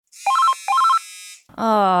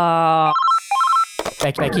Oh.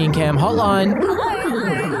 Becky and Cam hotline.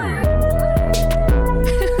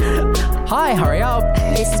 Hi, hurry up.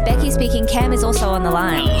 This is Becky speaking. Cam is also on the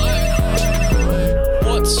line.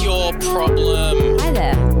 What's your problem? Hi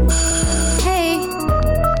there. Hey.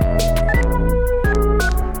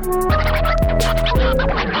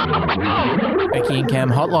 Becky and Cam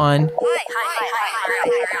hotline.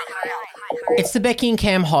 Hi. It's the Becky and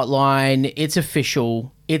Cam hotline. It's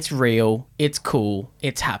official. It's real. It's cool.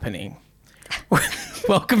 It's happening.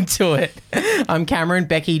 Welcome to it. I'm Cameron.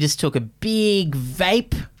 Becky just took a big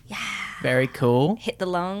vape. Yeah. Very cool. Hit the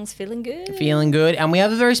lungs. Feeling good. Feeling good. And we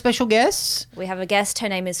have a very special guest. We have a guest. Her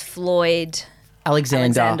name is Floyd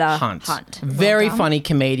Alexander-Hunt. Very funny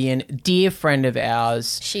comedian, dear friend of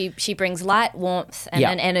ours. She brings light, warmth, and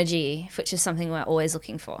an energy, which is something we're always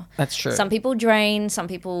looking for. That's true. Some people drain, some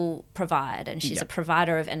people provide, and she's a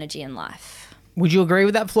provider of energy in life. Would you agree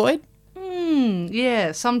with that, Floyd?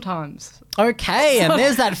 Yeah, sometimes. Okay, and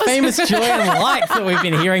there's that famous joy and light that we've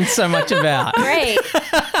been hearing so much about. Great.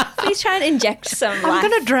 Please try and inject some life. I'm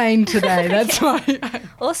going to drain today, that's why.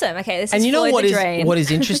 Awesome. Okay, this And is you know Floyd the Drain. what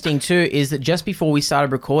is interesting too is that just before we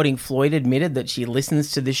started recording, Floyd admitted that she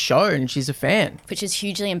listens to this show and she's a fan. Which is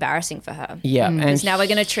hugely embarrassing for her. Yeah. And Because now we're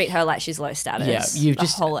going to treat her like she's low status. Yeah, you've the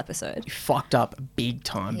just whole episode. fucked up big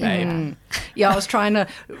time, babe. Yeah, I was trying to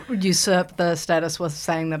usurp the status with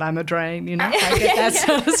saying that I'm a drain, you know? I get that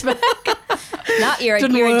status back. No, you're a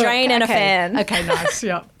drain and a fan. Okay, nice,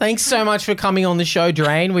 yeah. Thanks so much for coming on the show,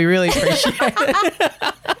 Drain. We really appreciate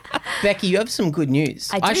it. Becky, you have some good news.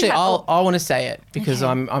 I do Actually, have- I want to say it because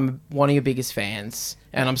I'm one of your biggest fans.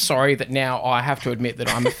 And I'm sorry that now I have to admit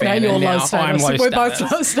that I'm a fan. Now you're and low now status. I'm low We're both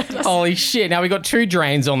status. low status. Holy shit. Now we got two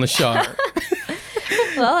drains on the show.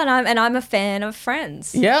 Well, and I'm a fan of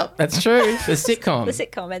Friends. Yep, that's true. The sitcom. The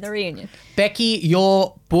sitcom and the reunion. Becky,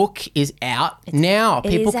 your book is out now.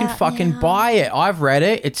 People is can out fucking now. buy it. I've read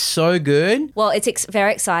it. It's so good. Well, it's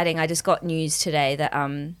very exciting. I just got news today that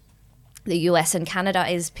the US and Canada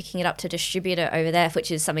is picking it up to distribute it over there,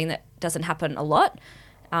 which is something that doesn't happen a lot.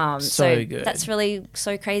 So good. That's really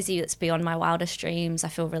so crazy. It's beyond my wildest dreams. I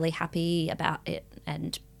feel really happy about it.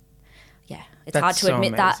 And yeah, it's That's hard to so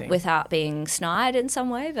admit amazing. that without being snide in some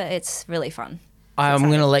way, but it's really fun. I'm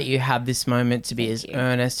going to let you have this moment to be as you.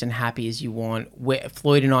 earnest and happy as you want.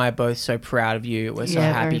 Floyd and I are both so proud of you. We're so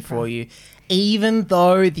Yeah, happy very for proud. you. Even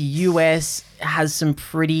though the US has some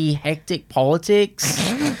pretty hectic politics.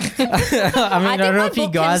 I mean, I don't know my if you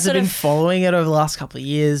book can guys have sort been of- following it over the last couple of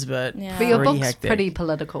years, but Yeah. But your pretty book's hectic. pretty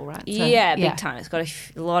political, right? So, Yeah, big time. It's got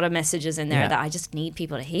a lot of messages in there Yeah. that I just need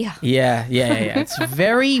people to hear. Yeah. It's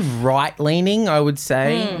very right-leaning, I would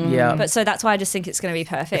say. Yeah. But so that's why I just think it's going to be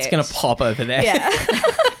perfect. It's going to pop over there. Yeah.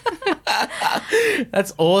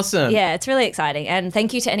 That's awesome. Yeah, it's really exciting. And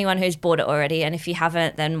thank you to anyone who's bought it already. And if you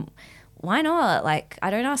haven't, then why not? Like, I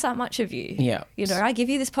don't ask that much of you. Yeah. You know, I give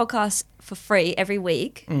you this podcast for free every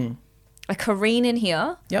week. I careen in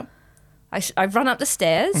here. Yep. I run up the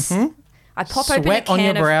stairs. I pop open a Sweat can on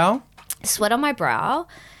your of brow. sweat on my brow.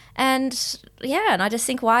 And yeah, and I just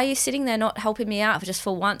think, why are you sitting there not helping me out just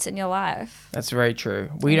for once in your life? That's very true.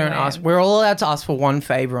 We don't ask. We're all allowed to ask for one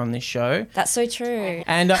favor on this show. That's so true.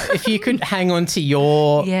 And if you could hang on to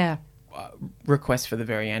your Yeah. request for the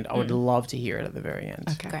very end, I would love to hear it at the very end.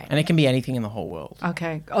 Okay. Great. And it can be anything in the whole world.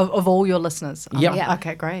 Okay. Of all your listeners? Yep. Yeah.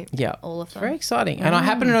 Okay, great. Yeah. All of It's them. very exciting. And I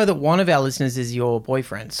happen to know that one of our listeners is your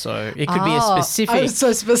boyfriend. So it could be a specific, Oh,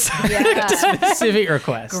 so specific. specific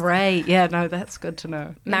request. Great. Yeah, no, that's good to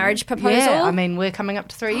know. Marriage proposal? Yeah, I mean, we're coming up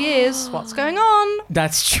to 3 years. What's going on?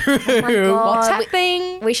 That's true. What's God,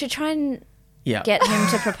 happening? We should try and Yeah. get him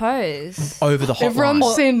to propose. Over the hotline. Everyone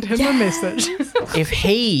send him a message. If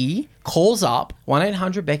he calls up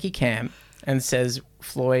 1-800-BECKY-CAM and says,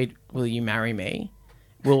 Floyd, will you marry me?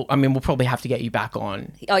 We'll probably have to get you back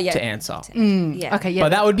on to answer. Yeah. Okay, yeah. But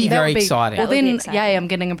that would be very exciting. Well, That would be then, exciting. yay, I'm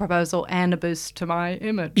getting a proposal and a boost to my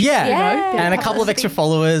image. Yeah. Yeah. And a couple of extra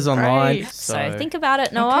followers online. Great. So think about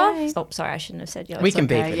it, Noah. Okay. Oh, sorry, I shouldn't have said your. we can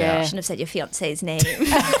beep okay, it yeah. I out. shouldn't have said your fiance's name.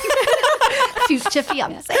 Future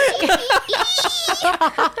fiance.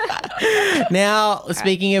 Now,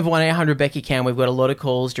 speaking of 1-800-BECKY-CAM, we've got a lot of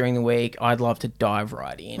calls during the week. I'd love to dive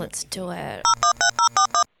right in. Let's do it.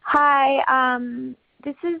 Hi,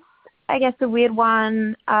 this is, I guess, a weird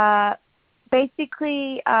one.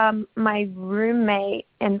 Basically, my roommate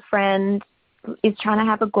and friend is trying to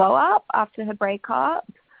have a glow up after her breakup.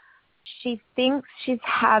 She thinks she's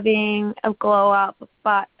having a glow up,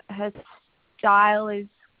 but her style is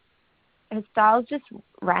just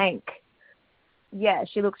rank. Yeah,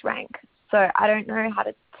 she looks rank. So I don't know how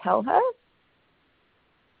to tell her.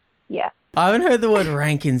 Yeah. I haven't heard the word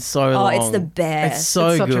rank in so Oh, long. it's the best. It's so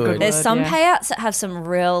It's such a good. good There's word, some yeah. payouts that have some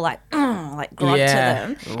real like grunt to Yeah,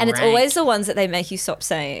 them, and it's rank. always the ones that they make you stop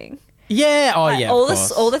saying. Yeah. Oh, Like, yeah. all of the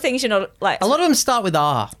course. all the things you're not like. A lot of them start with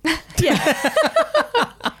R. Yeah.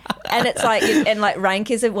 And it's like, and like rank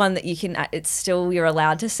is the one that you can. It's still you're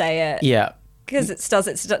allowed to say it Yeah. because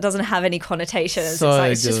it doesn't have any connotations. So it's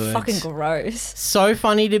like it's just good. fucking gross. So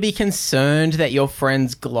funny to be concerned that your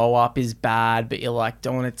friend's glow up is bad, but you're like,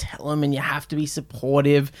 don't want to tell them and you have to be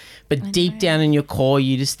supportive. But deep down in your core,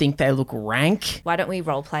 you just think they look rank. Why don't we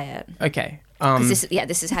role play it? Okay. 'Cause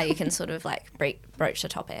this is how you can sort of like broach the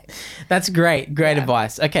topic. That's great. Great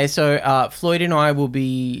advice. Okay, so Floyd and I will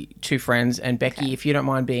be two friends, and Becky, if you don't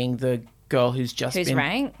mind being the girl who's just Who's been...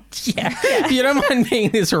 ranked? Yeah. If you don't mind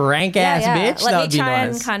being this rank-ass bitch, Let that me would be try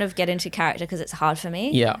nice. and kind of get into character because it's hard for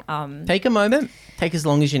me. Yeah. Take a moment. Take as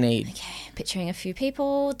long as you need. Picturing a few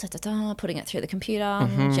people, putting it through the computer,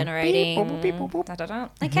 Mm-hmm. generating. Beep, boop, boop, boop.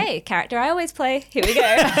 Okay, character I always play. Here we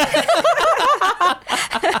go.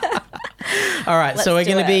 All right, so we're Let's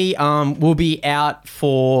do going to it. be, we'll be out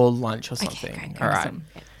for lunch or something. great, All right. awesome.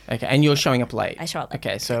 Okay, and you're showing up late. I show up late.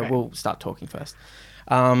 Okay, so we'll start talking first.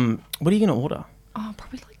 What are you going to order? Oh,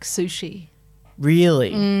 probably like sushi.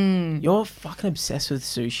 Really? You're fucking obsessed with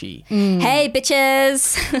sushi. Hey,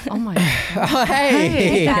 bitches. Oh my God. Oh,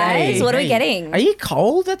 hey, guys, what are we getting? Are you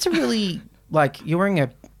cold? That's a really, like, you're wearing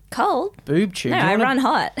a Cold? boob tube. No, Do you I wanna- run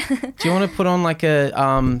hot. Do you want to put on like a,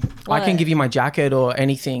 I What? can give you my jacket or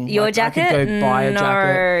anything. Your Like, jacket? I could go buy a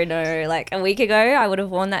jacket. No. Like a week ago, I would have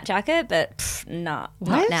worn that jacket, but nah,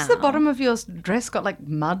 Why not is now. the bottom of your dress got like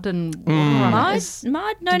mud and water on it? Mud? Is-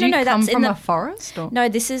 Mud? No, Did no, you no. come That's from in a the. forest? Or? No,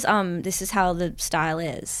 this is how the style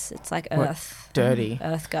is. It's like What? earth, Dirty.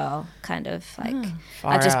 earth girl kind of like.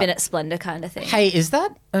 Far I've just out. been at Splendor kind of thing. Hey, is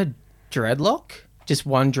that a dreadlock? Just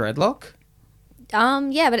one dreadlock?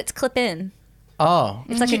 Yeah, but it's clip in. Oh.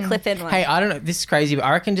 It's like a clip in one. Hey, I don't know. This is crazy, but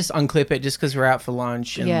I reckon just unclip it just because we're out for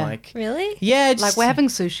lunch and Yeah. like. Really? Yeah, just, Like we're having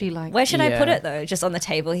sushi. Like Where should I put Yeah. it though? Just on the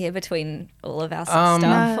table here between all of our No.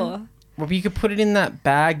 stuff, or Well, you could put it in that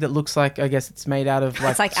bag that looks like, I guess it's made out of like.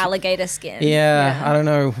 it's like alligator skin. Yeah, I don't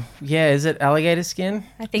know. Yeah, is it alligator skin?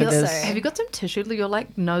 I think But so. there's- have you got some tissue? Your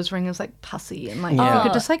like nose ring is like pussy and like Yeah. you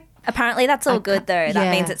could just like Apparently that's all good though. That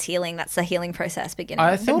yeah. means it's healing. That's the healing process beginning.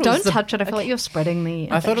 I thought it was don't the, touch it. I feel like you're spreading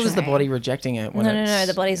the. I thought it was the infection. body rejecting it. When No. it's-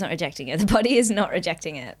 The body's not rejecting it. The body is not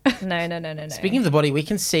rejecting it. No. Speaking of the body, we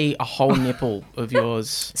can see a whole nipple of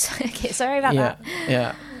yours. Okay, sorry about Yeah, that.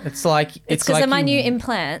 yeah. It's like It's because like of my you- new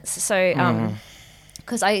implants. So,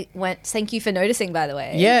 because I went. Thank you for noticing, by the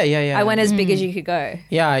way. Yeah. I went as big as you could go.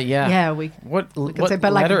 Yeah. Yeah, we What? could What say,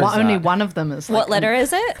 but like letter is only that? one of them is. Like, What letter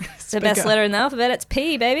is it? It's the best bigger. letter in the alphabet. It's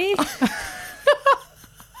P, baby.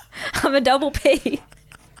 I'm a double P.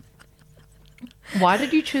 Why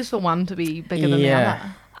did you choose for one to be bigger than the Yeah.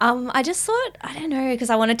 other? I just thought, I don't know, because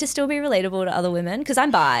I wanted to still be relatable to other women, because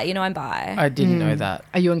I'm bi, I'm bi. I didn't know that.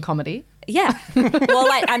 Are you in comedy? Yeah. Well,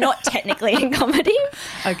 like, I'm not technically in comedy,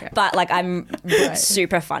 Okay. but, like, I'm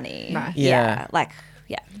super funny. Nice. Yeah. Like,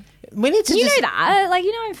 yeah. We need to You just. know that. Like,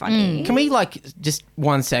 I'm funny. Can we like just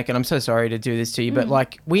 1 second? I'm so sorry to do this to you, but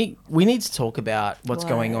like we need to talk about what's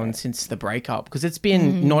going on since the breakup because it's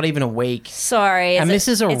been not even a week. Sorry. And this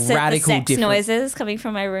is a it's radical the sex difference. noises coming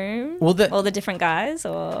from my room? Well, all the different guys,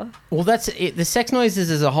 or... Well, that's it. The sex noises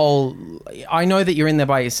as a whole. I know that you're in there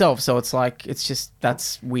by yourself, so it's like it's just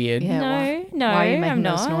that's weird. Yeah. No, Why are you I'm making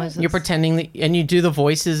those not. noises? You're pretending that, and you do the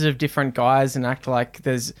voices of different guys and act like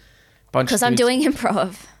there's a bunch. Because of I'm dudes. doing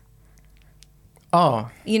improv. Oh,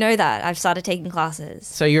 You know that. I've started taking classes.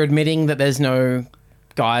 so you're admitting that there's no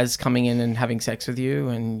guys coming in and having sex with you,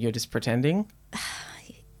 and you're just pretending.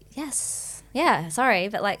 Yes. Yeah, sorry,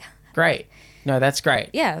 but like, Great. No, that's great.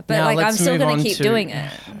 yeah, but Now like I'm let's still move going on to keep to- doing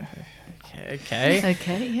it. Okay.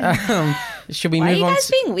 Okay. Yeah. Should we Why are move you on? guys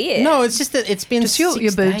to- being weird? No, it's just that it's been Just your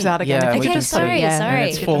 6 boobs days. out again. Yeah, Okay, we Okay, can sorry, see. sorry. And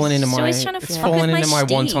it's fallen into She's my. always trying to It's fuck with fallen my into my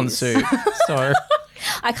wonton steez. suit. So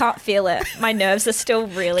I can't feel it. My nerves are still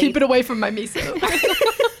really... Keep it away from my miso.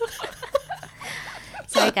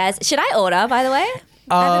 Sorry, guys. Should I order, by the way?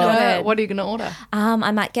 I haven't ordered. What are you going to order?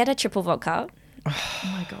 I might get a triple vodka. Oh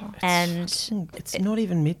my God. And it's not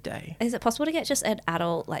even midday. is it possible to get just an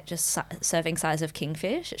adult, like just serving size of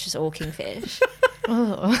kingfish? It's just all kingfish.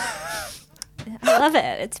 Oh. I love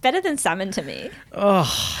it. It's better than salmon to me.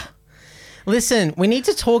 Listen, we need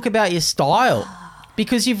to talk about your style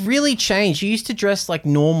because you've really changed. You used to dress like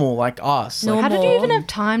normal, like us. Like, How did you Normal. even have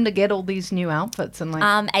time to get all these new outfits and like?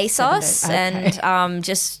 ASOS 7 days? Okay. and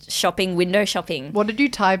just shopping, window shopping. What did you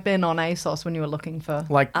type in on ASOS when you were looking for?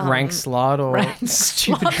 rank slut or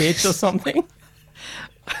stupid bitch or something.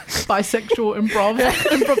 Bisexual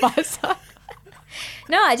improviser.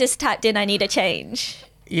 No, I just typed in I need a change.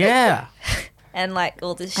 Yeah. And like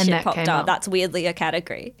all this And shit that popped came up. up. That's weirdly a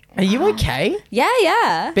category. Are you okay?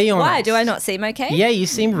 Yeah. Be honest. Why? Do I not seem okay? Yeah, you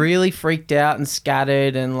seem really freaked out and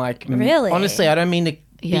scattered and like. Really? Honestly, I don't mean to.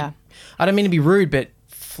 Yeah. I don't mean to be rude, but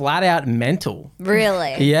flat out mental.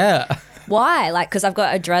 Really? Yeah. Why? Like, because I've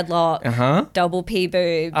got a dreadlock, double P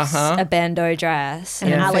boobs, a bandeau dress,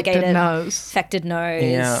 an An alligator infected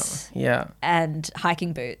nose. nose, Yeah. and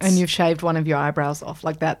hiking boots. And you've shaved one of your eyebrows off.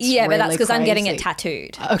 Like that's yeah, but that's really because I'm getting it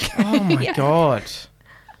crazy. tattooed. Okay. Oh my God.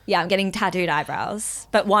 Yeah, I'm getting tattooed eyebrows,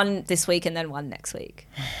 but one this week and then one next week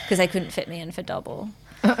because they couldn't fit me in for double.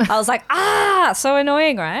 I was like, so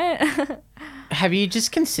annoying, right? Have you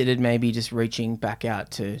just considered maybe just reaching back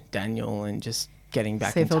out to Daniel and just getting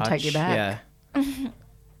back See in if he'll touch? take you back. Yeah.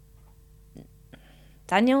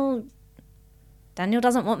 Daniel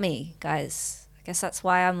doesn't want me, guys. I guess that's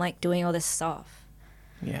why I'm like doing all this stuff.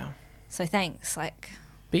 Yeah. So thanks. Like,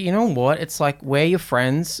 But you know what? It's like we're your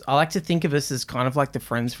friends. I like to think of us as kind of like the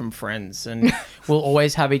friends from Friends, and we'll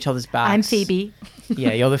always have each other's backs. I'm Phoebe.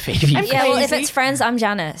 Yeah, you're the Phoebe. yeah, well, if it's friends, I'm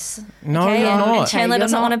Janice. No, okay? you're and not. Chandler You're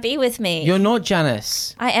doesn't not. want to be with me. You're not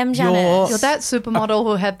Janice. I am Janice. You're that supermodel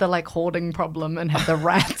who had the like hoarding problem and had the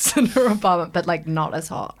rats in her apartment, but like not as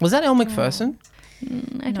hot. Was that Elle McPherson?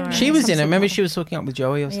 I don't know. She was in it. Remember she was hooking up with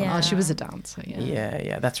Joey or something? Yeah. Oh, she was a dancer. Yeah.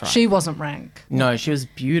 Yeah, that's right. She wasn't rank. No, she was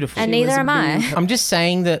beautiful. And neither am I. I'm just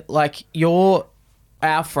saying that, like, you're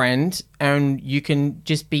our friend and you can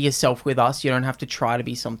just be yourself with us. You don't have to try to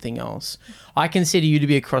be something else. I consider you to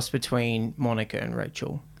be a cross between Monica and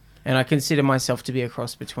Rachel. And I consider myself to be a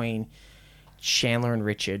cross between Chandler and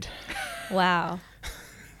Richard. Wow.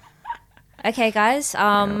 Okay, guys.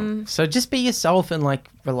 So just be yourself and, like,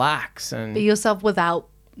 relax. And Be yourself without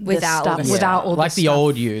Without the all stuff, the without all like the the stuff.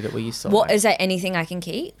 old you that we used to What like. is there anything I can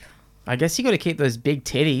keep? I guess you got to keep those big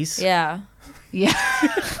titties. Yeah. Yeah.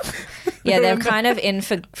 Yeah, they're kind of in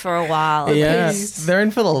for a while. at Yeah, least. they're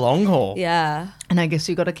in for the long haul. Yeah. And I guess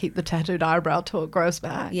you got to keep the tattooed eyebrow till it grows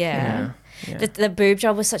back. Yeah. Yeah. The boob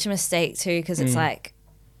job was such a mistake too because it's like,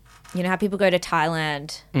 you know how people go to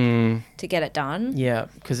Thailand to get it done? Yeah,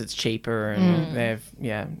 because it's cheaper and they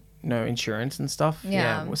have, no insurance and stuff.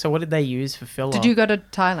 Yeah. So what did they use for filler? Did you go to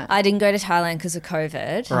Thailand? I didn't go to Thailand because of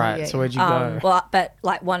COVID. Right, yeah, so where'd you go? Well, but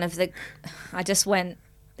like one of the, I just went.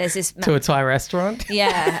 There's this. To a Thai restaurant?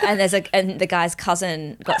 Yeah, and the guy's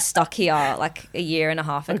cousin got stuck here like a year and a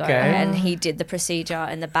half ago, Okay. and he did the procedure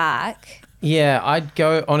in the back. Yeah, I'd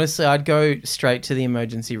go straight to the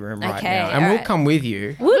emergency room right Okay, now. And all we'll right. come with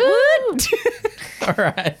you. Woot woot. All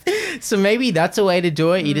right. So maybe that's a way to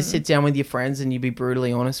do it. You just sit down with your friends and you be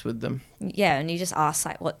brutally honest with them. Yeah, and you just ask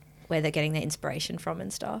like where they're getting their inspiration from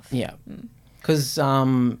and stuff. Yeah. Because,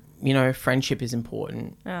 friendship is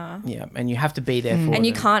important. Yeah. And you have to be there for And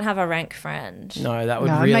you them. can't have a rank friend. No, that would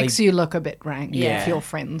No, really... it makes you look a bit rank Yeah. if you're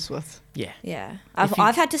friends with. Yeah. Yeah,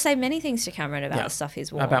 I've had to say many things to Cameron about the stuff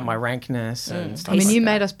he's worn. About my rankness and stuff I mean, like you that.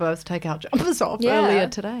 made us both take our jumpers off Yeah. earlier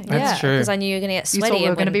today. That's true. because I knew you were going to get You sweaty. thought we were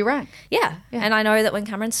and going to when- be rank. Yeah. And I know that when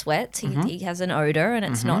Cameron sweats, he has an odor, and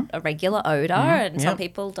it's not a regular odor, and some Yep.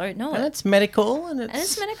 people don't know And it. it's medical and And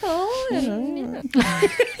it's... it's medical. and-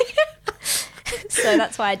 So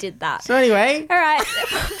that's why I did that. So anyway... All right.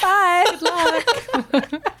 Bye.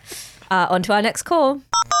 Good luck. On to our next call.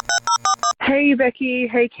 Hey Becky,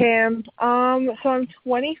 hey Cam. So I'm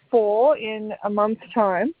 24 in a month's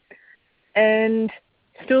time and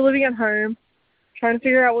still living at home, trying to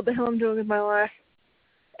figure out what the hell I'm doing with my life.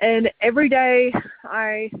 And every day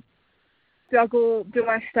I juggle, do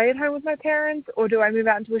I stay at home with my parents or do I move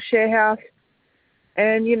out into a share house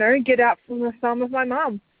and, get out from the thumb of my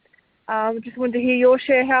mum? Just wanted to hear your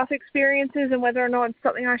share house experiences and whether or not it's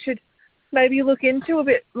something I should maybe look into a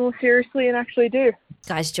bit more seriously and actually do.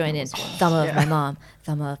 Guys, join in. Thumb of my mom.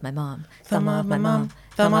 Thumb of my mom. Thumb of my mom.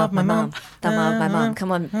 Thumb of my mom. Thumb of my mom.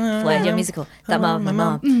 Come on, Floyd, you're musical. Thumb of my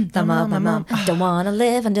mom. Thumb of my mom. Don't want to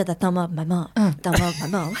live under the thumb of my mom. Thumb of my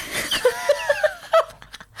mom.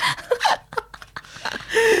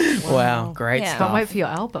 Wow, great Yeah. Can't stuff. wait for your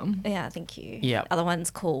album. Yeah, thank you. Yeah. Other one's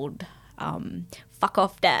called Fuck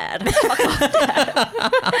Off Dad.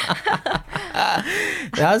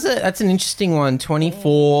 That's an interesting one.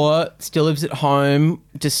 24, still lives at home,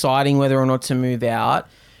 deciding whether or not to move out.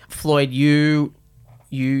 Floyd, you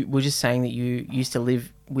were just saying that you used to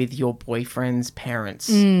live with your boyfriend's parents.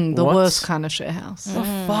 The What? worst kind of share house.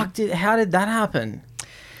 How did that happen?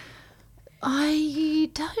 I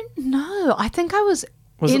don't know. I think I was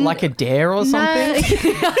Was it like a dare or something? No, I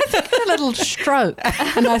think I little stroke,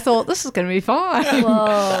 and I thought this is going to be fine.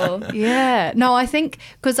 Whoa. Yeah. No, I think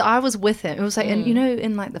because I was with him. It was like, and you know,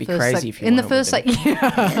 in like the Be first, crazy like, if you in the weren't first, with like,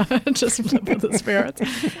 yeah, just with the spirits.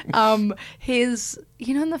 His,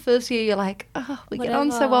 you know, in the first year, you're like, oh, we get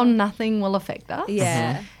on so well, nothing will affect us.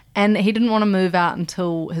 Yeah. And he didn't want to move out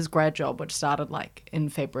until his grad job, which started like in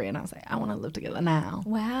February. And I was like, I want to live together now.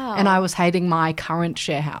 Wow. And I was hating my current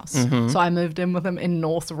share house. So I moved in with him in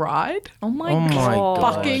North Ryde. Oh my my God.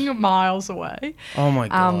 God. Fucking miles away. Oh my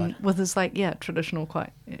God. With his like, traditional,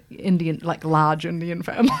 quite Indian, like large Indian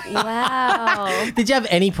family. Wow. Did you have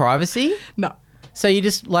any privacy? No. So you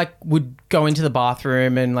just like would go into the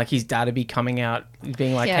bathroom and like his dad would be coming out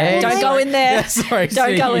being like, hey. Don't go in there. Yeah, sorry,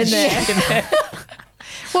 Don't go in there. shit in there.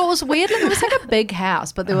 Well, it was weird. Like, it was like a big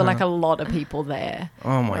house, but there were like a lot of people there.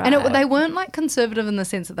 Oh my And God. they weren't like conservative in the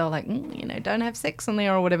sense that they were like, you know, don't have sex in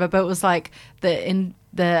there or whatever. But it was like the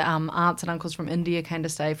aunts and uncles from India came to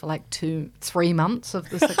stay for like 2-3 months of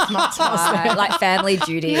the 6 months I was there. Like family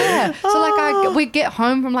duty. Yeah. So like we'd get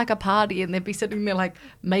home from like a party and they'd be sitting there like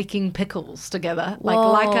making pickles together,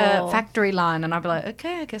 like a factory line, and I'd be like,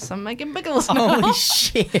 okay, I guess I'm making pickles now. Holy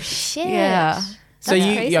shit. Shit. Yeah. So That's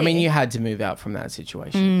I crazy. mean, you had to move out from that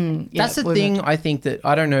situation. Yeah, That's the we thing. I think that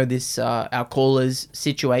I don't know this our callers'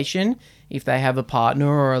 situation. If they have a partner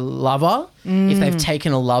or a lover, if they've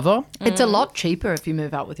taken a lover, It's a lot cheaper if you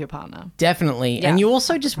move out with your partner. definitely. Yeah. And you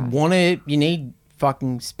also just you need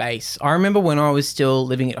fucking space. I remember when I was still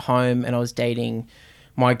living at home and I was dating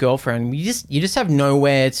my girlfriend. You just have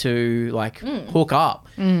nowhere to like hook up.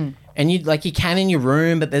 And you can in your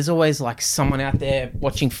room, but there's always like someone out there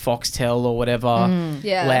watching Foxtel or whatever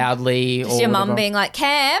Yeah. loudly. Just or your mum whatever. being like,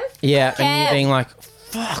 Cam? Yeah, and Cam. you being like,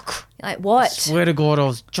 fuck. You're like, what? Swear to God, I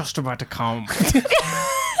was just about to come. I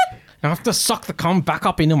have to suck the cum back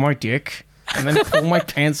up into my dick and then pull my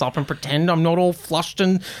pants up and pretend I'm not all flushed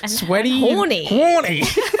and sweaty. horny. Horny.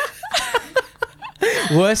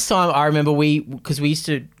 Worst time I remember because we used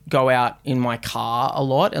to go out in my car a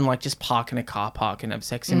lot and like just park in a car park and have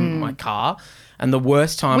sex in my car. And the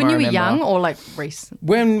worst time When I you were remember, young or like recent?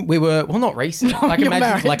 when we were, well, not recent, like you're imagine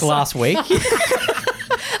married, like so- last week.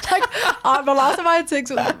 The last time I had sex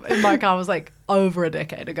in my car was like over a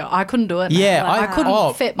decade ago. I couldn't do it. Yeah, Like, I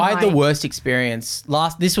couldn't fit my... I had the worst experience.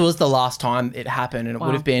 This was the last time it happened, and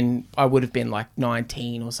I would have been like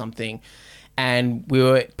 19 or something. And we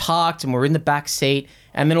were parked and we were in the back seat,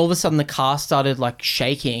 and then all of a sudden the car started like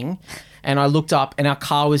shaking. And I looked up and our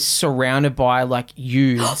car was surrounded by like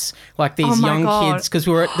youths, like these my young God. kids, because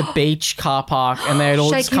we were at the beach car park and they had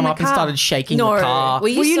all just Shaking come the up and car. started shaking No. the car. Were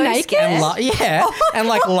you so naked? scared? And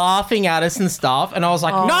like laughing at us and stuff. And I was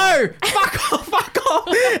like, no, fuck off, fuck off.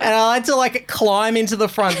 And I had to like climb into the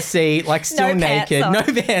front seat, like still No pants naked, on. no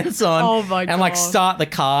pants on. Oh my And like God. start the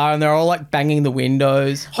car and they're all like banging the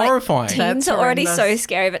windows. Horrifying. Teens That's are already so horrendous.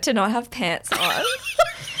 scary, but to not have pants on.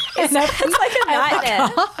 It's like a nightmare.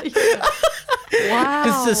 Wow.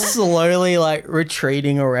 It's just slowly like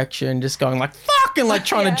retreating erection, just going like fuck and like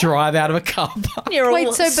trying to drive out of a car park. You're all Wait,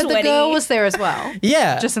 so but the sweaty. girl was there as well?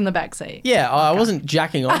 Yeah. Just in the back seat? Yeah, I wasn't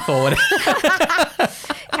jacking off or whatever.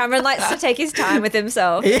 Cameron likes to take his time with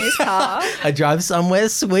himself in his car. I drive somewhere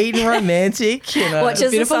sweet and romantic, you know. Watches the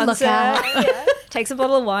beautiful sunset. lookout. Yeah. Takes a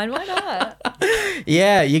bottle of wine. Why not?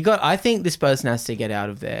 Yeah, I think this person has to get out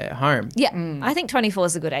of their home. Yeah, I think 24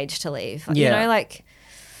 is a good age to leave. You Yeah. know, like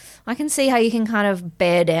I can see how you can kind of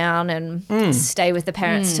bear down and stay with the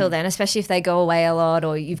parents till then, especially if they go away a lot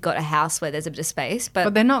or you've got a house where there's a bit of space.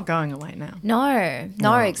 But they're not going away now.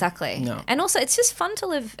 No, exactly. No. And also, it's just fun to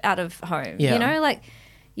live out of home. Yeah. You know, like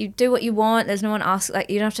you do what you want. There's no one asks. Like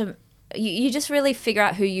you don't have to. You just really figure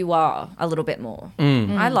out who you are a little bit more.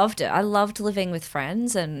 I loved it. I loved living with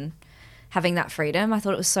friends and having that freedom. I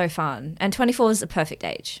thought it was so fun. And 24 is the perfect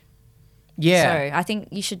age. Yeah. So I think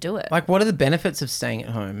you should do it. Like, what are the benefits of staying at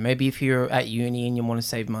home? Maybe if you're at uni and you want to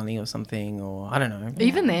save money or something, or I don't know.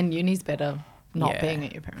 Even then, uni's better not Yeah, being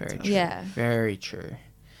at your parents' very house. true. Yeah. Very true.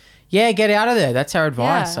 Yeah, get out of there. That's our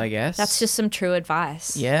advice, Yeah. I guess. That's just some true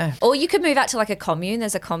advice. Yeah. Or you could move out to like a commune.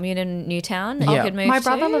 There's a commune in Newtown that Yeah. you could move My to.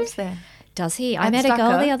 brother lives there. Does he? I At met a girl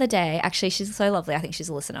Stucker. the other day. Actually, she's so lovely. I think she's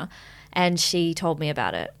a listener. And she told me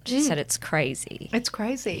about it. She said it's crazy. It's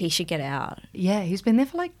crazy. He should get out. Yeah, he's been there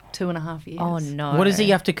for like 2.5 years. Oh, no. What does he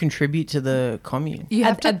have to contribute to the commune? You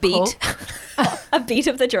have to a beat. cook. A beat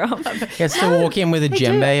of the drum. He has to walk in with a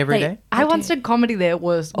djembe every day? I once did comedy there. It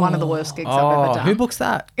was one of the worst gigs I've ever done. Who books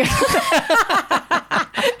that? It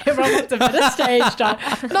everyone wants a bit of stage time.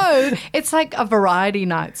 No, it's like a variety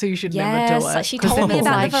night, so you should never do it. Like she 'Cause told then me it's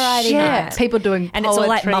about like, the variety shit, night. people doing And it's all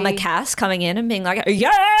like poetry. Mama Cass coming in and being like,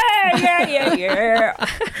 yeah.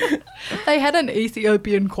 They had an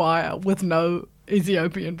Ethiopian choir with no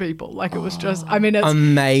Ethiopian people. Like it was just, I mean, it's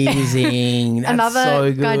Amazing. That's another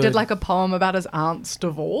so good. guy did like a poem about his aunt's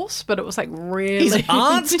divorce, but it was like really. His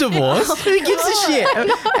aunt's divorce? Who gives a shit?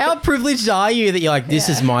 How privileged are you that you're like, this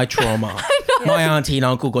is my trauma? My auntie and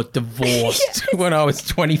uncle got divorced when I was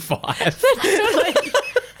 25.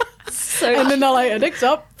 And then they're like, next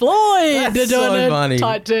up, Floyd. They're so doing funny. a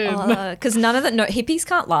tight tune. Because none of the hippies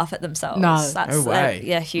can't laugh at themselves. No. That's No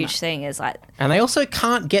way. a huge thing is like, And they also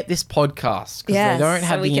can't get this podcast because Yes, they don't so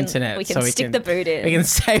have we the can- internet. we can so stick the boot in. We can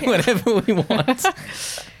say whatever we want.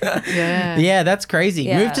 Yeah. Yeah, that's crazy.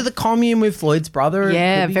 Yeah. Move to the commune with Floyd's brother.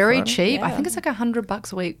 Yeah, Could be very fun. cheap. I Yeah. think it's like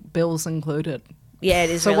 $100 a week, bills included. yeah,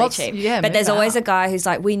 it is So really what's- cheap. yeah, but there's maybe always that. a guy who's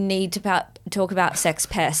like, we need to talk about sex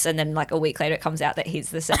pests, and then like a week later it comes out that he's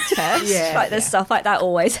the sex pest. Yeah, like there's stuff like that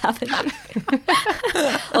always happening.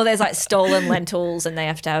 Or there's like stolen lentils, and they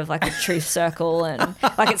have to have like a truth circle, and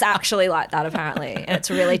like it's actually like that apparently, and it's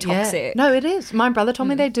really toxic. Yeah. No, it is. My brother told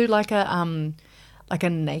me they do like a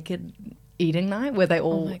naked eating night where they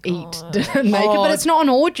all eat dinner naked, but it's not an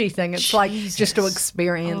orgy thing. It's like just to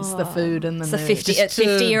experience the food and the It's a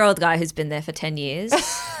mood. 50-year-old guy who's been there for 10 years.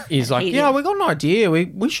 He's like, Eating. yeah, we got an idea.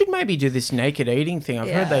 We should maybe do this naked eating thing. I've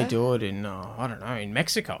heard they Yeah. do it in, I don't know, in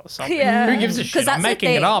Mexico or something. Yeah. Who gives a 'Cause shit? I'm that's the making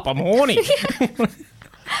it thing. up. I'm horny.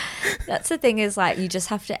 That's the thing is like you just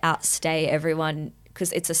have to outstay everyone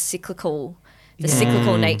because it's the cyclical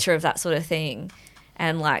nature of that sort of thing.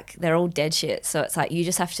 And like they're all dead shit. So it's like you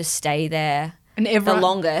just have to stay there and everyone, the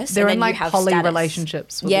longest. They're and in then like you have poly status.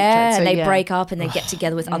 relationships. With Yeah, each other. and So, they break up and they get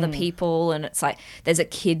together with Mm. other people, and it's like there's a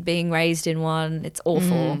kid being raised in one. It's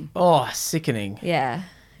awful. Oh, sickening. Yeah,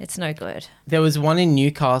 it's no good. There was one in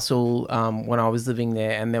Newcastle when I was living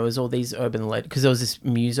there, and there was all these urban because there was this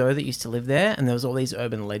muso that used to live there, and there was all these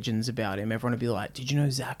urban legends about him. Everyone would be like, "Did you know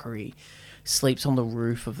Zachary sleeps on the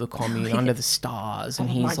roof of the commune under the stars, and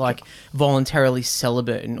he's like voluntarily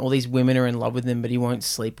celibate, and all these women are in love with him, but he won't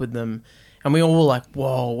sleep with them." And we all were like,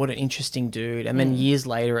 "Whoa, what an interesting dude!" And then years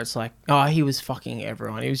later, it's like, "Oh, he was fucking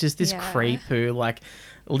everyone. He was just this creep who like."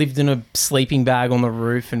 Lived in a sleeping bag on the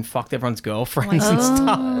roof and fucked everyone's girlfriends and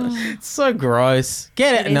stuff. It's so gross.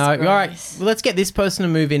 Get it? It is No. All right. gross. Well, let's get this person to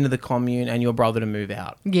move into the commune and your brother to move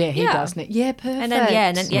out. Yeah, he Yeah. does. Yeah, perfect. And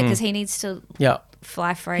then because he needs to Yeah.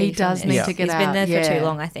 fly free. He does from need this. to get He's out. been there for Yeah. too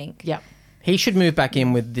long, I think. Yeah. He should move back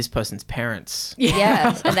in with this person's parents.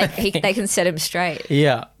 Yeah, and they can set him straight.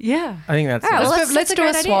 Yeah. Yeah. I think that's All right, it. well, Let's that's a do a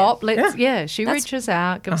great idea. swap. Let's she That's- reaches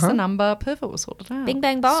out, gives us the number. Perfect, we'll sort it out. Bing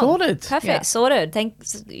bang bong. Sorted. Perfect. Yeah. Sorted.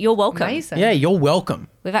 Thanks. You're welcome. Amazing. Yeah, you're welcome.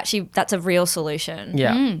 That's a real solution.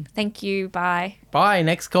 Yeah. Thank you. Bye. Bye.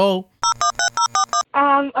 Next call.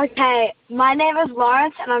 Okay, my name is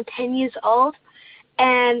Lawrence and I'm 10 years old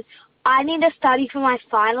and I need to study for my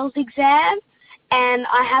finals exam and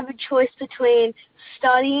I have a choice between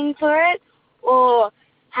studying for it or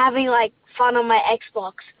having like fun on my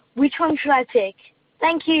Xbox. Which one should I pick?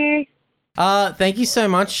 Thank you. Thank you so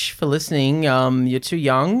much for listening. You're too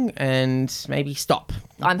young and maybe stop.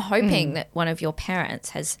 I'm hoping that one of your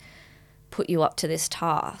parents has put you up to this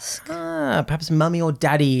task. Perhaps mummy or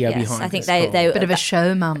daddy are Yes, behind I think this call. they Bit of a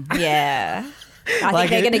show, mum. yeah. I Like think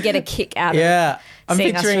they're it- going to get a kick out of Yeah. I'm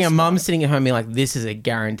seeing us picturing a respond. mum sitting at home being like, this is a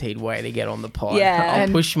guaranteed way to get on the pod. Yeah. I'll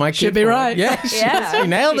And push my kid should be forward. right. Yeah, Yeah. she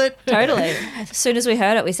nailed it. Totally. As soon as we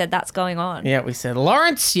heard it, we said, that's going on. Yeah, we said,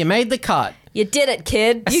 Lawrence, you made the cut. You did it,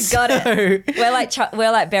 kid. You got it.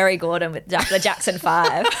 We're like Barry Gordon with the Jackson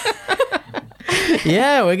 5.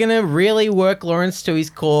 Yeah, we're going to really work Lawrence to his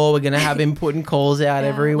core. We're going to have him putting calls out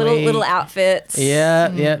every week. Little outfits.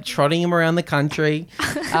 Yeah, trotting him around the country.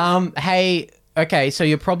 Hey, okay, so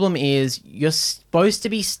your problem is you're supposed to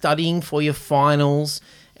be studying for your finals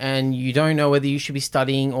and you don't know whether you should be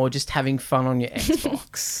studying or just having fun on your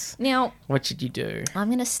Xbox. Now, What should you do? I'm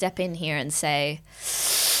going to step in here and say,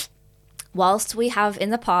 whilst we have in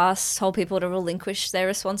the past told people to relinquish their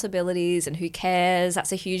responsibilities and who cares,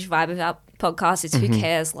 that's a huge vibe of our podcast, is who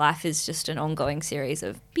cares, life is just an ongoing series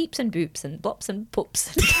of beeps and boops and blops and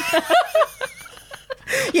poops.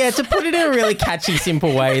 Yeah, to put it in a really catchy,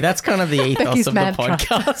 simple way, that's kind of the ethos Becky's of the mantra.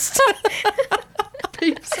 podcast.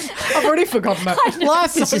 I've already forgotten that.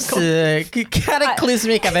 Life is just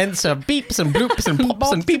cataclysmic events of beeps and bloops and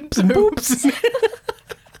pops and beeps and boops.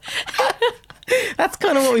 That's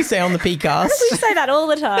kind of what we say on the PCast. We say that all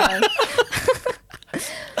the time.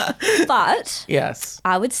 But Yes.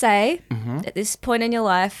 I would say at this point in your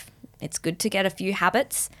life, it's good to get a few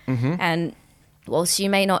habits and whilst you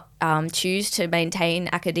may not choose to maintain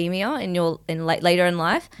academia later in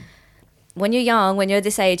life, when you're young, when you're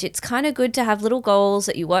this age, it's kind of good to have little goals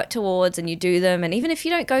that you work towards and you do them. And even if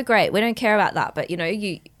you don't go great, we don't care about that. But,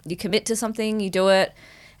 you commit to something, you do it.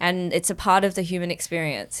 And it's a part of the human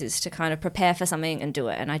experience is to kind of prepare for something and do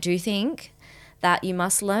it. And I do think that you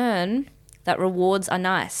must learn that rewards are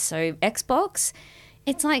nice. So Xbox,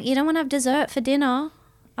 it's like you don't want to have dessert for dinner.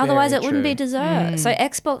 Otherwise it wouldn't be dessert. So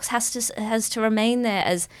Xbox has to remain there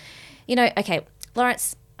as, okay,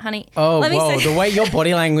 Lawrence, honey. Oh, let me whoa. say- The way your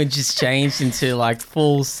body language has changed into like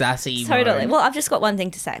full sassy Totally. mode. Well, I've just got one thing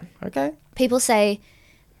to say. Okay. People say,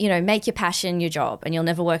 make your passion your job and you'll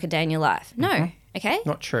never work a day in your life. No, okay?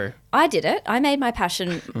 Not true. I did it. I made my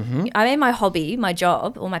passion, I made my hobby, my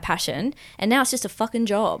job or my passion, and now it's just a fucking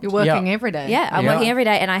job. You're working every day. Yeah, I'm working every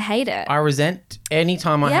day and I hate it. I resent any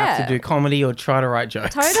time I have to do comedy or try to write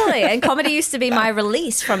jokes. Totally. And comedy used to be my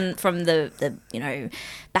release from the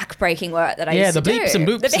backbreaking work that I used to do. Yeah, the bleeps and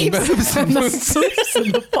boops and boops and boops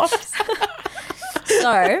and the pops.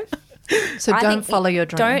 So don't follow your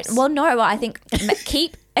dreams. I think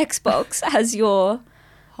keep Xbox as your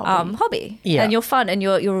hobby and your fun and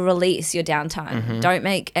your release, your downtime. Don't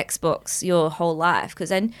make Xbox your whole life because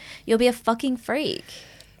then you'll be a fucking freak.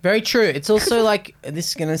 Very true. It's also like, this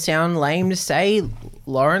is going to sound lame to say,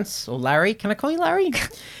 Lawrence or Larry. Can I call you Larry?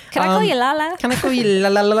 Can I call you Lala? Can I call you la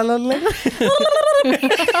la la la la?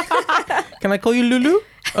 Can I call you Lulu?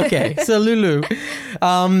 Okay, so Lulu.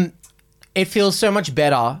 It feels so much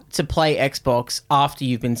better to play Xbox after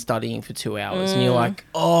you've been studying for 2 hours. And you're like,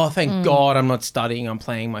 oh, thank God I'm not studying. I'm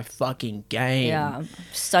playing my fucking game. Yeah,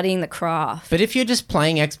 studying the craft. But if you're just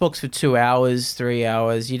playing Xbox for 2 hours, 3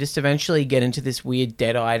 hours, you just eventually get into this weird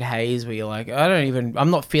dead-eyed haze where you're like, I'm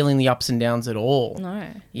not feeling the ups and downs at all. No.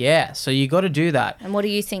 Yeah, so you got to do that. And what do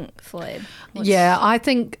you think, Floyd? Yeah, I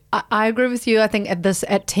think I agree with you. I think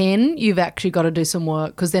at 10, you've actually got to do some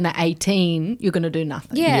work because then at 18, you're going to do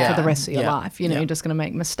nothing for the rest of your life. You're just going to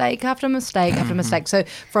make mistake after mistake after mistake. So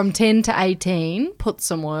from 10 to 18, put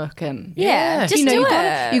some work in. Yeah, just do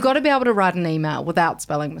it. You've got to be able to write an email without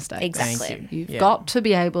spelling mistakes. Exactly. Thank you. You've got to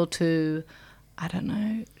be able to,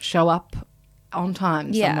 show up on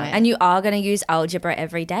time somewhere. And you are going to use algebra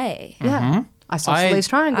every day. Yeah. Isosceles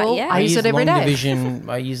triangle. yeah. I use it every long day. division.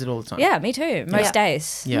 I use it all the time. Yeah, me too. Most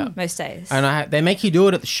days. Yeah. Most days. And they make you do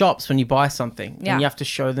it at the shops when you buy something. Yeah. And you have to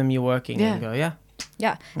show them you're working. Yeah. And you go, yeah.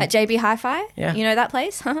 Yeah. At JB Hi-Fi. Yeah. You know that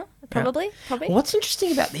place? Probably. What's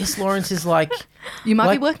interesting about this, Lawrence, is like... You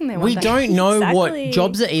might be working there one We day. don't know Exactly. what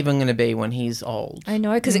jobs are even going to be when he's old. I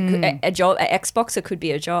know, because a job, at Xbox, it could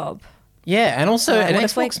be a job. Yeah, and also an what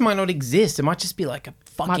if, Xbox might not exist. It might just be like a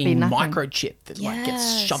fucking nothing. microchip that like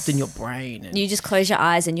gets shoved in your brain. And You just close your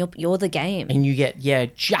eyes and you're the game. and you get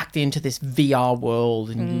jacked into this VR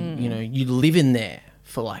world, and you live in there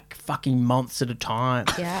for like fucking months at a time.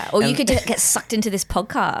 Yeah. Or you could get sucked into this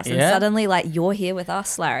podcast and Yeah. suddenly you're here with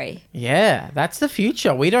us, Larry. Yeah, that's the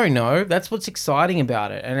future. We don't know. That's what's exciting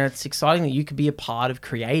about it, and it's exciting that you could be a part of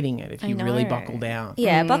creating it if you really know. buckle down.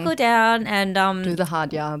 Yeah, buckle down and Do the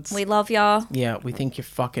hard yards. we love ya. Yeah, we think you're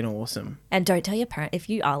fucking awesome. And don't tell your parent if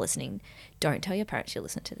you are listening. Don't tell your parents you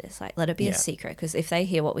listen to this. Let it be a secret because if they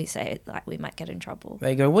hear what we say, we might get in trouble.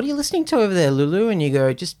 They go, "What are you listening to over there, Lulu?" And you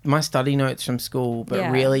go, "Just my study notes from school." But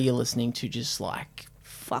Yeah. really, you're listening to just like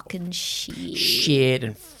Fucking shit. shit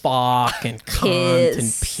and fuck and cunt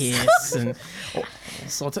and piss and all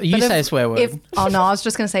sorts of. You say a swear word. I was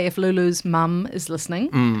just going to say, if Lulu's mum is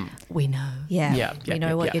listening, we know. Yeah. We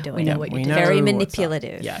know what you're doing. We know what you're doing. Very what's up.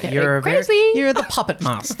 manipulative. Yeah, Very you're crazy. You're the puppet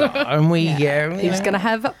master, and He's going to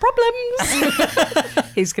have problems.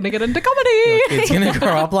 He's going to get into comedy. It's gonna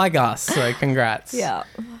grow up like us. So congrats. Yeah.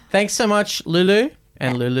 Thanks so much, Lulu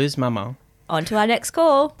and Lulu's mama. On to our next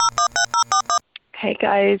call. Hey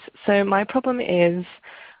guys, so my problem is,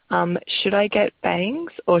 should I get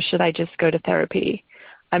bangs or should I just go to therapy?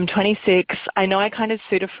 I'm 26. I know I kind of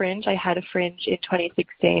suit a fringe. I had a fringe in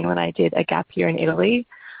 2016 when I did a gap year in Italy.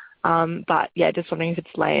 But yeah, just wondering if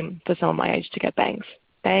it's lame for someone my age to get bangs.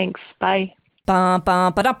 Thanks. Bye. Bum,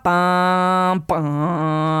 bum, ba-da, bum,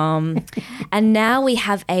 bum. And now we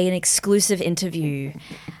have an exclusive interview.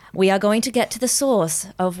 We are going to get to the source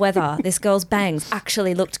of whether this girl's bangs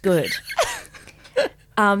actually looked good.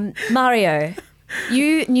 Mario,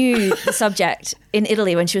 you knew the subject in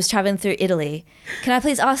Italy when she was traveling through Italy. Can I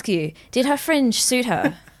please ask you, did her fringe suit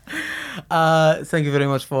her? Thank you very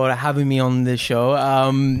much for having me on the show.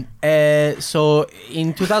 So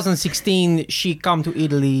in 2016, she come to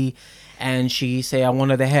Italy and she say, I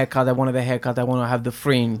wanted a haircut, I want to have the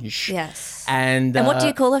fringe. Yes. And And what do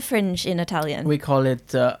you call a fringe in Italian? We call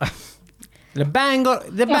it... The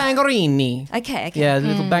bangerini. Okay. Yeah, the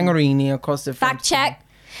little bangerini across the front. Fact check.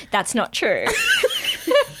 That's not true.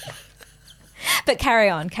 But carry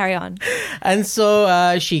on. And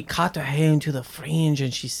so she cut her hair into the fringe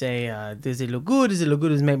and she say, does it look good? Does it look good?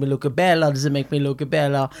 Does it make me look bella? Does it make me look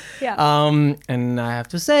bella? Yeah. And I have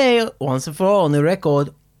to say, once and for all, on the record,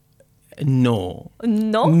 no.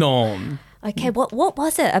 No. Okay, what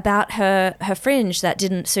was it about her fringe that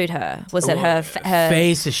didn't suit her? Was it her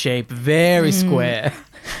face shape, very square.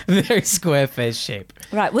 Very square face shape.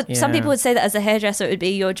 Right. Some people would say that as a hairdresser, it would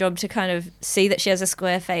be your job to kind of see that she has a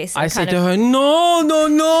square face. I said to her,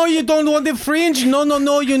 no, you don't want the fringe.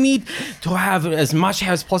 No, you need to have as much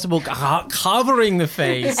hair as possible covering the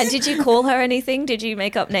face. And did you call her anything? Did you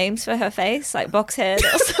make up names for her face, like box head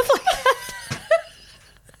or stuff like that?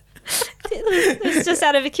 It's just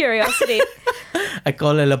out of curiosity. I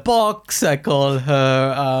call her a box. I call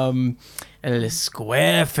her a little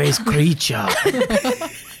square face creature.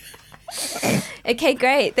 Okay,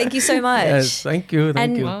 great. Thank you so much. Yes, thank you.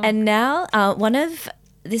 And now one of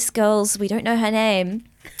this girl's, we don't know her name,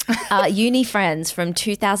 uni friends from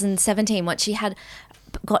 2017, once she had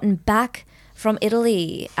gotten back from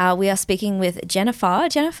Italy. We are speaking with Jennifer.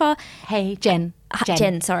 Hey, Jen.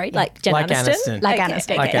 Jen, sorry. Like Jen Like Aniston? Aniston. Like Okay, Aniston.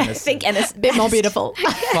 okay. Like Aniston. I think Aniston. Bit more beautiful.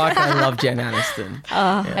 Fuck, I love Jen Aniston.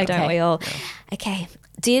 Oh, don't we all? Okay.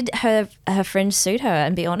 Did her fringe suit her,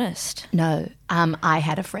 and be honest? No, I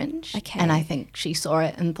had a fringe, and I think she saw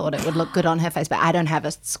it and thought it would look good on her face. But I don't have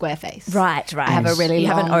a square face. Right. I have a really You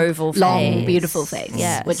long, have an oval long, face. beautiful face,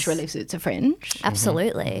 Yes. which really suits a fringe.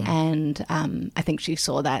 Absolutely. And I think she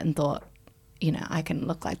saw that and thought, I can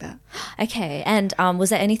look like that. Okay. And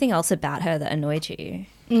was there anything else about her that annoyed you?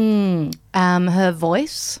 Her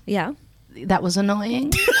voice, Yeah. that was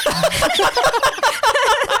annoying.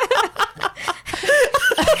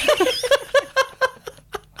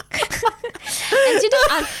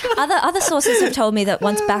 And other sources have told me that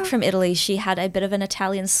once back from Italy, she had a bit of an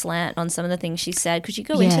Italian slant on some of the things she said. Could you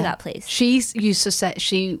go into that, please? She used to say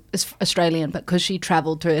she is Australian, but because she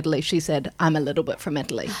travelled through Italy, she said, "I'm a little bit from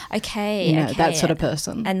Italy." Okay, that sort of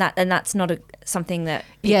person. And that's not something that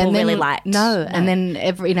people and then, really liked. No, and then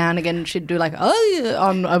every now and again she'd do like,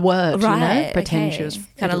 on a word, Right, pretend okay. she was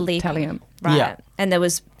Kind of leap. Italian. Right. Yeah. And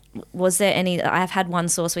was there any, I've had one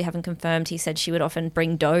source we haven't confirmed, he said she would often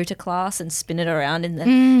bring dough to class and spin it around in the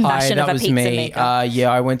fashion Hi, of that a was pizza me. maker.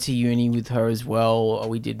 I went to uni with her as well.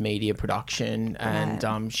 We did media production,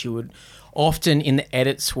 and she would often in the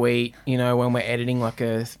edit suite, when we're editing like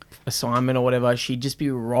a assignment or whatever, she'd just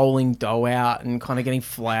be rolling dough out and kind of getting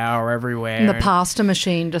flour everywhere. And the pasta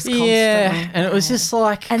machine just constantly. Yeah, and it was just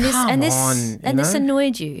like, and this this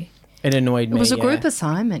annoyed you. It annoyed me. It was a group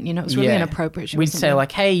assignment, it was really inappropriate. We'd say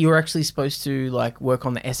like, hey, you're actually supposed to like work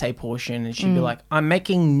on the essay portion, and she'd be like, I'm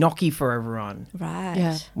making gnocchi for everyone. Right.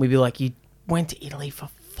 Yeah. We'd be like, you went to Italy for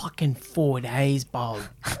fucking 4 days, Bob.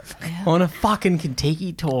 On a fucking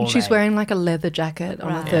Kentucky tour. She's mate. wearing like a leather jacket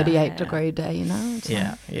on a 38-degree day, It's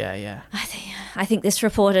Yeah. I think this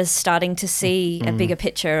reporter's starting to see a bigger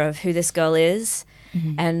picture of who this girl is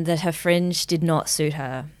and that her fringe did not suit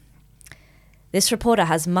her. This reporter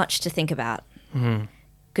has much to think about.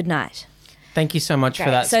 Good night. Thank you so much for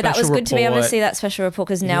Great. that So special that was good to be able to report. see that special report,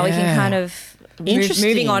 because now we can kind of Interesting.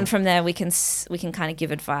 moving on from there. We can kind of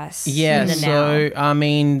give advice. Yeah, in the so now. I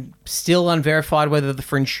mean, still unverified whether the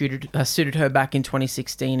fringe suited her back in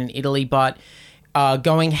 2016 in Italy, but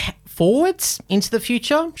going forwards into the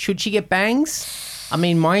future, should she get bangs? I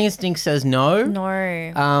mean, my instinct says no.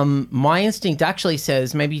 No. My instinct actually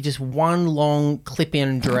says maybe just one long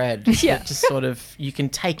clip-in dread. Yeah. That just sort of you can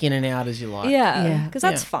take in and out as you like. Yeah, because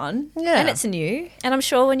that's fun. Yeah. And it's new. And I'm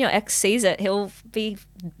sure when your ex sees it, he'll be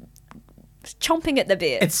chomping at the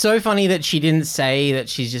bit. It's so funny that she didn't say that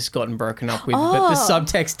she's just gotten broken up with, but the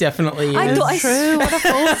subtext definitely is. I thought true. What a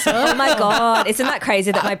full circle. Oh my God. Isn't that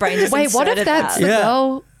crazy that my brain just Wait, what if inserted that's that? the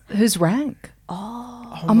girl whose rank?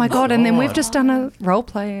 Oh my God. And then we've just done a role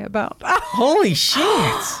play about. Holy shit.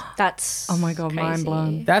 That's Oh my God, crazy. mind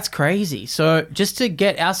blown. That's crazy. So just to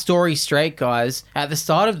get our story straight, guys, at the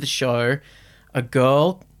start of the show, a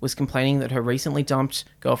girl was complaining that her recently dumped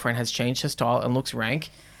girlfriend has changed her style and looks rank.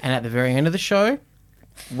 And at the very end of the show,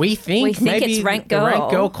 we think maybe it's rank the girl.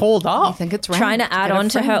 rank girl called up. I think it's rank. Trying to add Get a on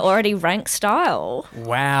to her fringe. already rank style.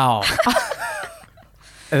 Wow.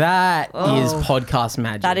 That is podcast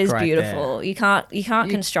magic. That is right beautiful. there. You can't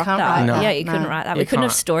construct can't that. write that. Yeah, you couldn't No. write that. You We couldn't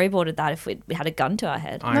have can't. storyboarded that if we had a gun to our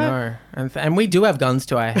head. I know. And we do have guns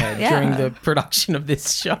to our head Yeah. during the production of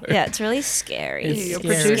this show. Yeah, it's really scary. It's Your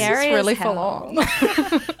scary. producer's Scary as really hell. full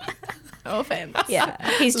on. No offense. Yeah,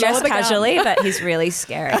 he's Lower dressed the gun. casually, but he's really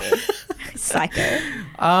scary. Psycho.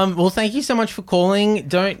 Well, thank you so much for calling.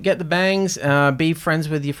 Don't get the bangs. Be friends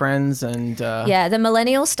with your friends. And yeah, the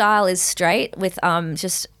millennial style is straight with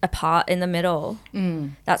just a part in the middle.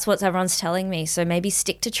 That's what everyone's telling me. So maybe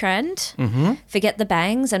stick to trend, forget the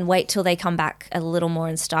bangs and wait till they come back a little more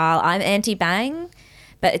in style. I'm anti-bang,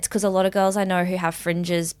 but it's because a lot of girls I know who have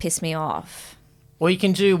fringes piss me off. Or you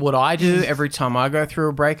can do what I do every time I go through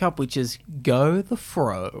a breakup, which is go the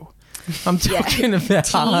fro. I'm talking about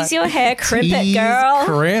tease your hair, crimp it, tease, girl.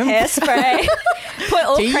 Crimp. Hairspray. Put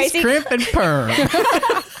all Tease, crazy. crimp, and perm.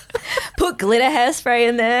 Put glitter hairspray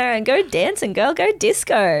in there and go dancing, girl. Go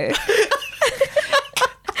disco.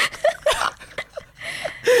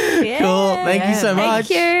 Yeah. Cool. Thank you so much. Thank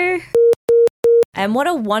you. And what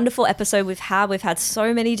a wonderful episode we've had. We've had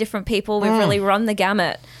so many different people. We've really run the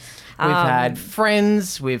gamut. We've had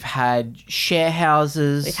friends. We've had share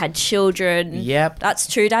houses. We've had children. Yep.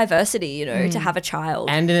 That's true diversity, you know, to have a child.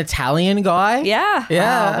 And an Italian guy. Yeah.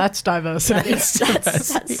 Yeah. Wow, that's diversity.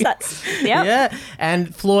 That's yep. Yeah.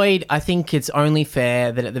 And Floyd, I think it's only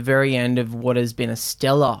fair that at the very end of what has been a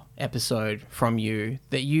stellar episode from you,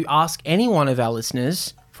 that you ask any one of our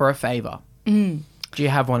listeners for a favour. Do you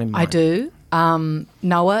have one in mind? I do.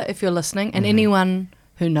 Noah, if you're listening, and anyone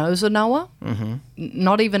who knows a Noah,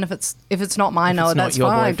 not even if it's not my Noah, it's not that's your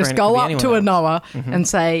fine. boyfriend, Just it go could be up anyone to a else. Noah and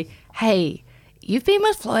say, "Hey, you've been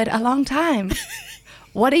with Floyd a long time.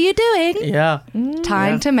 What are you doing? Yeah.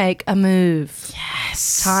 Time to make a move.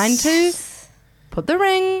 Yes. Time to put the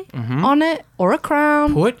ring on it or a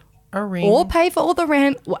crown, Put a ring. or pay for all the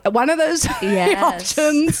rent. One of those Yes.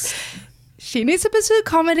 options. She needs to pursue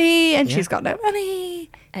comedy, and she's got no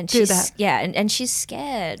money." And Do she's that. and she's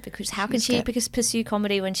scared because how can she pursue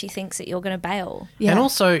comedy when she thinks that you're going to bail? Yeah. And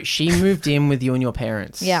also, she moved in with you and your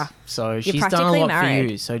parents. Yeah. So she's done a practically lot for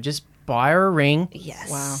married. you. So just buy her a ring. Yes.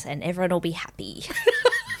 Wow. And everyone will be happy.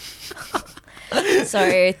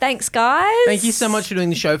 So thanks, guys. Thank you so much for doing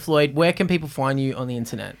the show, Floyd. Where can people find you on the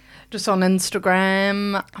internet? Just on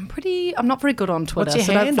Instagram. I'm not very good on Twitter, What's your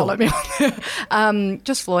so handle? don't follow me on there.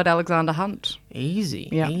 Just Floyd Alexander-Hunt. Easy.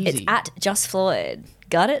 Yeah. Easy. It's at Just Floyd.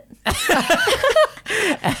 Got it?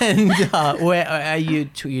 And where are you?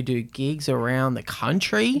 You do gigs around the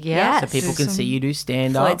country? Yeah. So people can see you do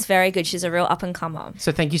stand up. Floyd's very good. She's a real up and comer.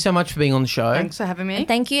 So thank you so much for being on the show. Thanks for having me.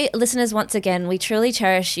 Thank you, listeners, once again. We truly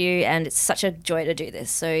cherish you, and it's such a joy to do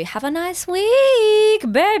this. So have a nice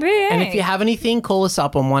week, baby. And if you have anything, call us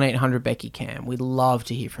up on 1-800-BECKY-CAM. We'd love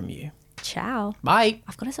to hear from you. Ciao. Bye.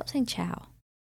 I've got to stop saying ciao.